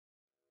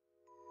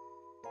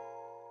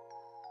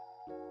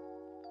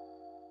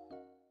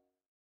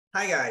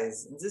Hi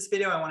guys, in this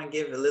video I want to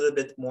give a little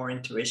bit more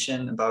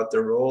intuition about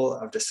the role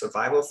of the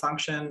survival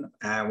function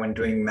when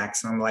doing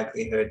maximum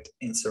likelihood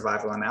in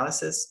survival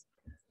analysis.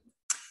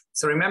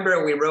 So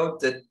remember we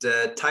wrote that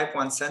the type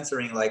 1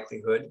 censoring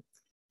likelihood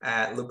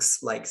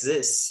looks like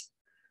this.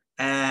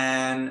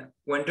 And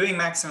when doing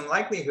maximum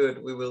likelihood,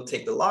 we will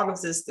take the log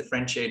of this,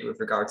 differentiate with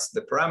regards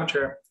to the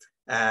parameter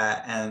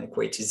and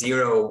equate to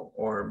 0,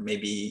 or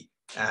maybe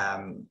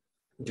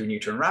do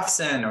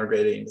Newton-Raphson or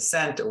gradient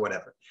descent or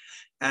whatever.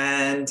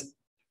 And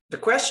the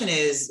question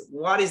is,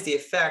 what is the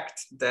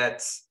effect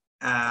that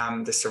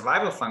the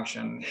survival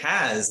function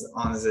has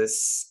on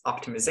this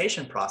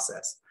optimization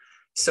process?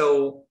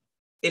 So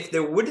if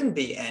there wouldn't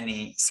be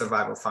any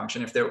survival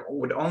function, if there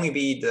would only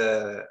be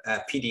the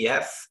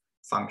PDF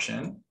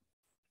function,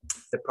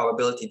 the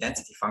probability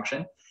density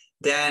function,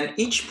 then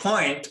each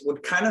point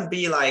would kind of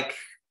be like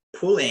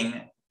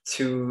pulling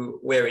to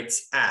where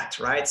it's at,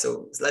 right?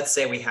 So let's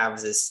say we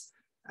have this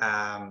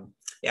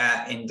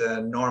in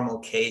the normal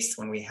case,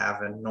 when we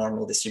have a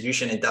normal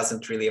distribution, it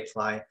doesn't really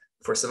apply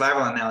for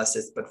survival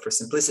analysis, but for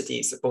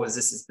simplicity, suppose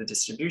this is the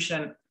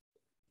distribution,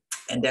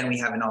 and then we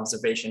have an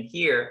observation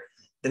here,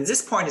 then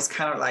this point is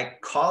kind of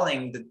like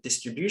calling the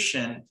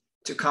distribution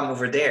to come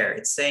over there.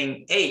 It's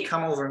saying, hey,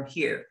 come over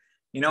here,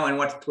 and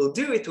what it will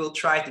do, it will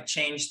try to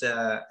change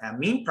the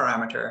mean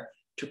parameter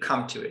to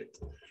come to it.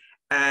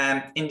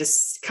 In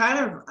this kind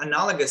of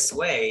analogous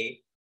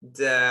way,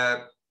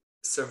 the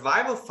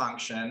survival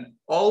function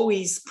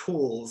always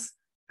pulls,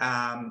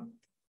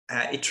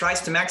 it tries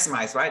to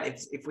maximize,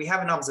 right? If we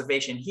have an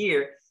observation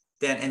here,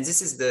 then, and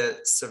this is the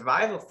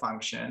survival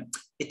function,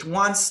 it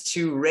wants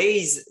to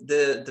raise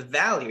the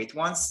value. It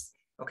wants,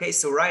 okay,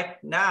 so right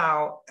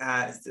now,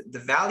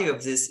 the value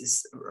of this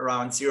is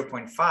around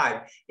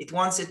 0.5. It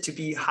wants it to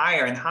be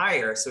higher and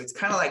higher. So it's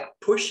kind of like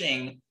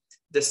pushing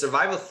the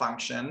survival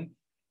function,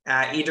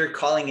 either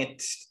calling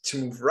it to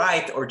move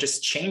right or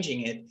just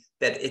changing it,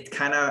 that it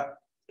kind of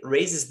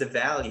raises the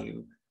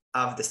value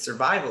of the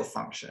survival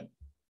function.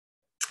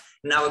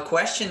 Now, a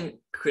question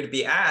could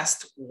be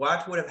asked,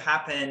 what would have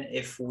happened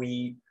if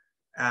we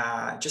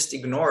just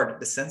ignored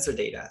the sensor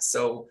data?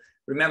 So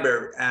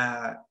remember,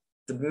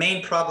 the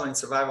main problem in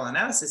survival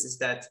analysis is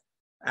that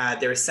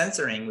there is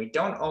censoring. We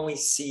don't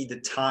always see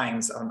the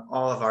times on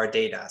all of our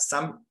data.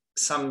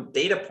 Some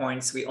data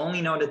points, we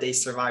only know that they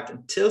survived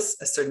until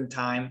a certain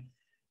time,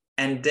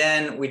 and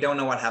then we don't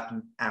know what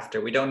happened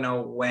after. We don't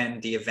know when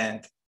the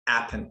event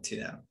happened to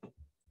them.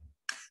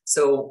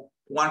 So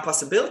one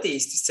possibility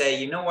is to say,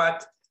 you know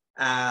what,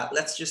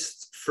 let's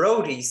just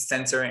throw these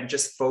sensor and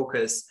just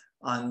focus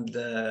on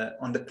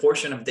the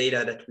portion of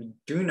data that we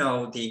do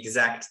know the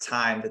exact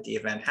time that the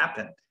event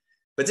happened.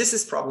 But this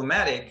is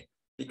problematic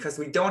because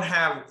we don't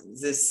have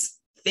this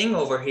thing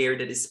over here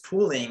that is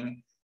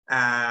pulling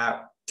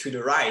to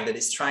the right, that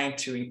is trying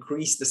to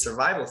increase the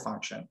survival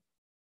function.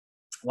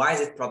 Why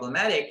is it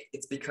problematic?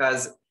 It's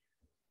because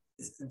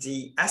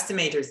the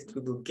estimators that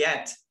we will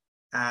get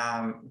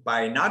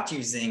by not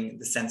using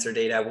the sensor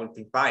data would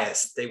be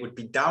biased. They would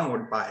be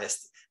downward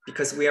biased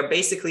because we are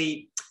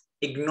basically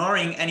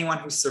ignoring anyone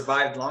who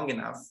survived long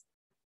enough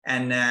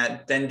and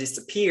then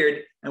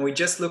disappeared. And we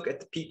just look at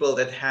the people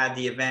that had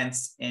the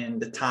events in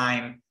the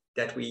time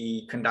that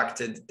we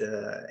conducted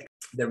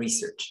the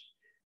research.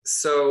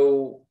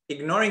 So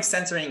ignoring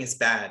censoring is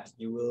bad.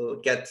 You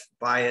will get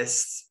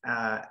biased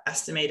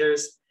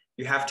estimators.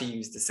 You have to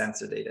use the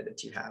sensor data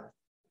that you have.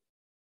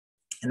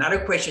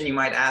 Another question you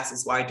might ask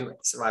is, why do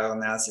survival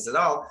analysis at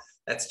all?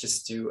 Let's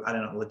just do, I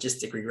don't know,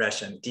 logistic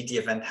regression. Did the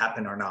event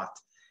happen or not?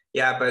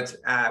 Yeah, but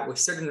with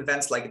certain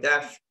events like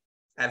death,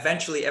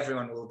 eventually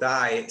everyone will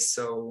die.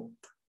 So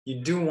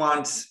you do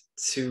want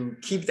to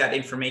keep that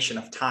information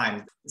of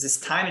time. This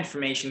time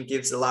information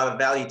gives a lot of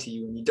value to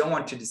you, and you don't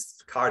want to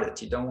discard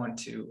it. You don't want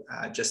to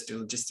just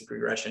do logistic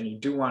regression. You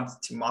do want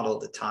to model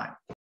the time.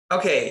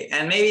 Okay,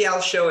 and maybe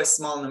I'll show a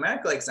small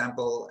numerical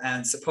example,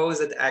 and suppose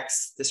that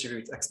x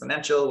distributes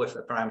exponential with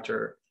a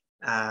parameter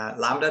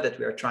lambda that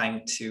we are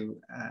trying to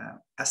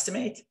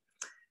estimate.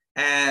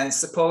 And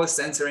suppose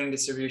censoring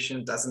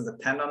distribution doesn't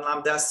depend on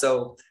lambda.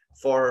 So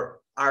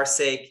for our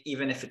sake,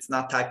 even if it's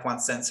not type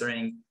 1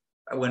 censoring,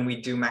 when we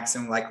do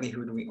maximum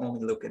likelihood, we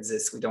only look at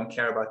this. We don't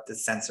care about the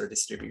sensor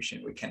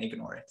distribution. We can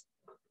ignore it.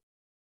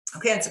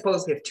 Okay, and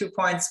suppose we have 2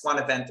 points, one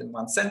event and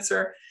one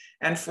sensor.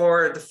 And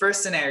for the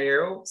first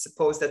scenario,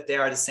 suppose that they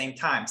are the same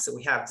time. So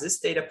we have this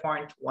data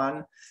point,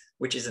 1,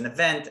 which is an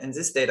event, and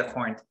this data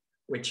point,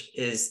 which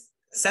is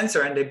a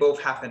sensor, and they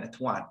both happen at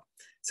 1.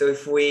 So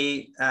if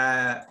we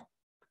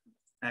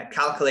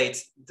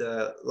calculate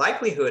the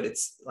likelihood,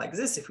 it's like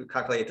this. If we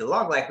calculate the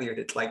log likelihood,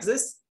 it's like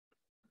this.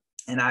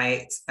 And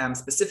I am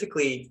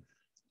specifically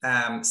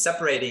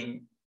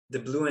separating the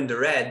blue and the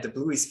red. The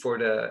blue is for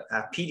the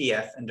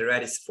PDF and the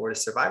red is for the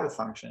survival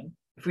function.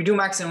 If we do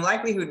maximum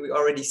likelihood, we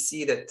already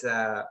see that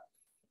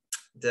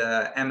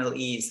the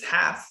MLE is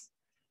half.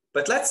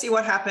 But let's see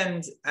what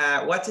happened.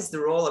 What is the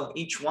role of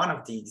each one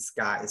of these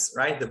guys,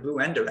 right? The blue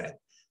and the red.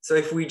 So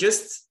if we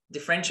just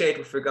differentiate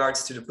with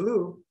regards to the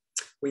blue,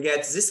 we get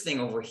this thing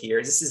over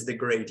here. This is the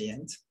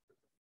gradient.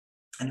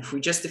 And if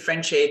we just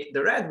differentiate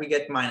the red, we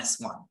get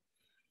 -1.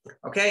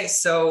 Okay,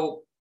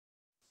 so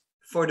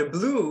for the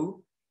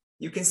blue,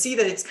 you can see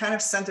that it's kind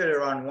of centered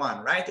around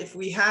 1, right? If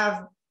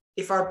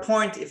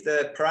the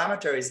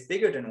parameter is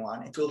bigger than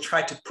 1, it will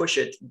try to push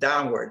it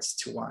downwards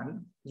to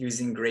 1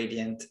 using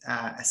gradient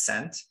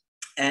ascent.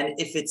 And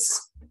if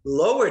it's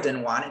lower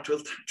than 1, it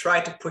will try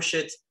to push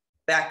it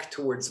back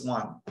towards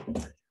 1.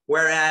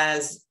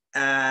 Whereas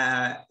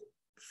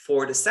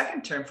for the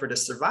second term, for the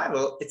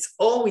survival, it's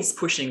always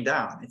pushing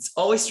down. It's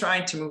always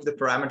trying to move the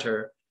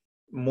parameter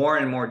more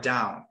and more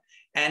down.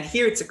 And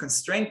here it's a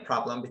constraint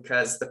problem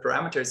because the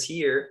parameters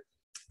here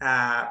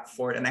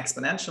for an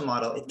exponential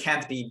model, it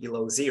can't be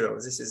below 0.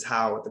 This is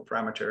how the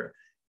parameter,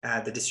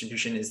 the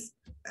distribution is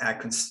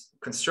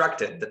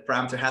constructed. The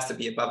parameter has to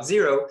be above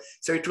 0.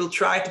 So it will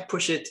try to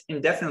push it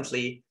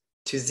indefinitely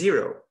to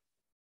 0.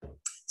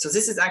 So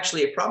this is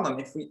actually a problem.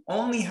 If we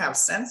only have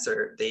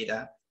sensor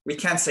data, we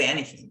can't say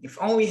anything. If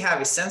only we have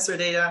a sensor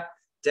data,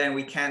 then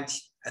we can't,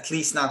 at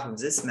least not with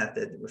this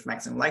method, with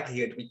maximum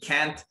likelihood, we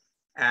can't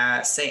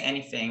say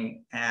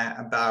anything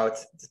about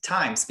the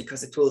times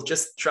because it will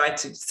just try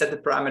to set the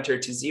parameter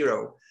to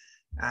 0.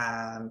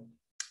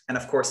 And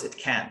of course it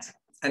can't.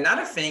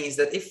 Another thing is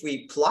that if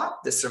we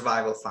plot the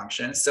survival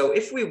function, so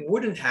if we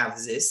wouldn't have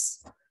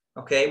this,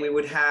 okay, we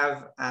would have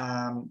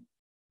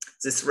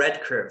this red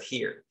curve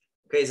here.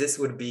 Okay, this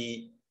would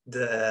be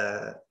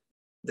the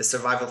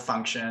survival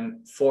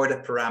function for the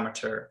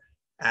parameter.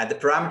 The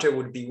parameter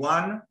would be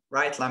 1,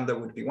 right? Lambda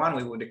would be 1.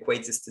 We would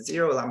equate this to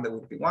 0. Lambda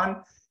would be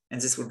 1. And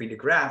this would be the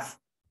graph.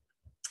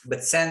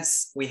 But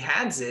since we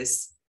had this,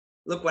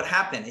 look what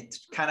happened. It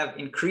kind of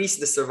increased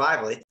the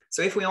survival.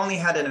 So if we only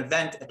had an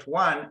event at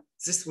 1,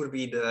 this would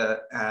be the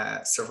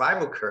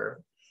survival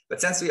curve. But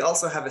since we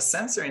also have a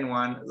sensor in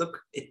 1,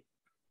 look, it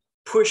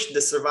pushed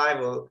the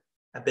survival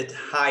a bit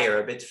higher,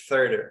 a bit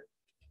further.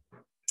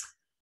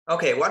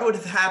 Okay, what would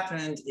have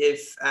happened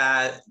if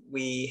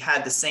we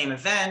had the same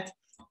event,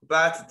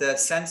 but the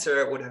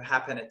sensor would have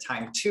happened at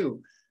time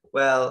 2?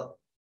 Well,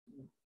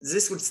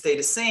 this would stay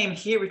the same.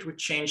 Here it would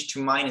change to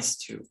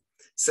 -2.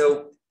 So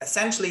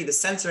essentially the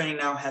censoring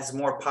now has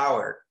more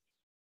power.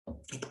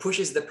 It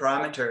pushes the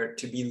parameter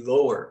to be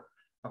lower.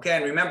 Okay,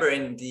 and remember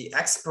in the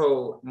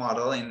expo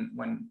model,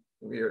 when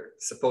we're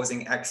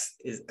supposing x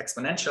is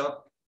exponential,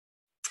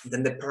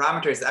 then the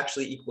parameter is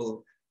actually equal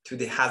to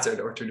the hazard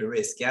or to the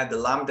risk. Yeah,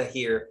 the lambda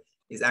here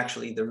is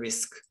actually the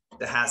risk,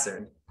 the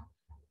hazard.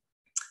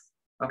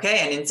 Okay,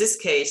 and in this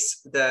case,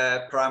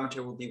 the parameter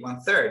will be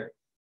 1/3.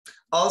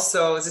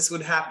 Also, this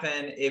would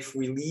happen if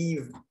we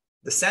leave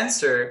the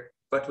sensor,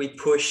 but we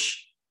push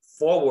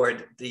forward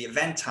the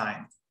event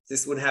time.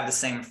 This would have the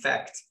same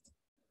effect.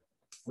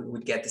 We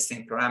would get the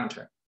same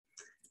parameter.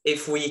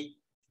 If we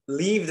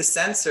leave the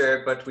sensor,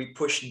 but we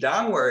push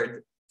downward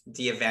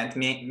the event,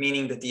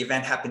 meaning that the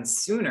event happens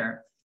sooner,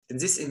 then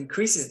this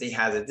increases the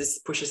hazard. This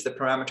pushes the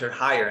parameter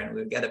higher and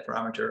we'll get a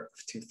parameter of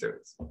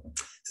 2/3.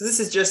 So this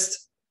is just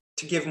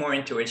to give more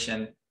intuition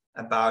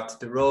about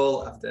the role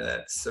of the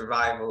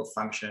survival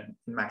function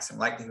in maximum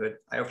likelihood.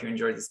 I hope you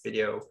enjoyed this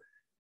video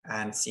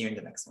and see you in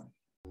the next one.